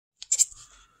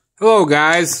Hello,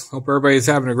 guys. Hope everybody's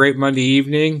having a great Monday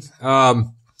evening.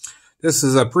 This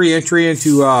is a pre-entry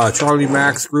into Charlie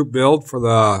Mac's group build for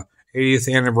the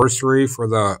 80th anniversary for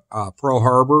the Pearl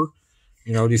Harbor,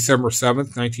 December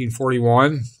 7th,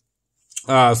 1941.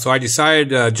 So I decided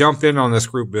to jump in on this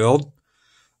group build.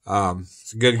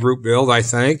 It's a good group build, I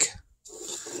think,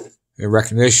 in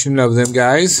recognition of them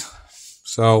guys.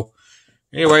 So,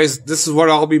 anyways, this is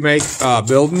what I'll be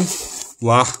building.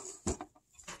 Blah.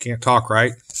 Can't talk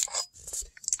right.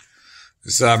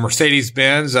 This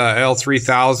Mercedes-Benz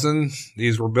L3000.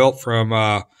 These were built from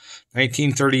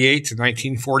 1938 to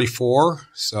 1944.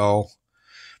 So,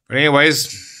 but anyways,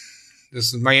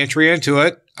 this is my entry into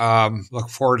it. Look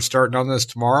forward to starting on this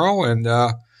tomorrow, and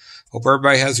hope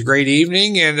everybody has a great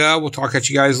evening, and we'll talk at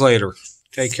you guys later.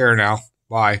 Take care now.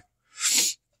 Bye.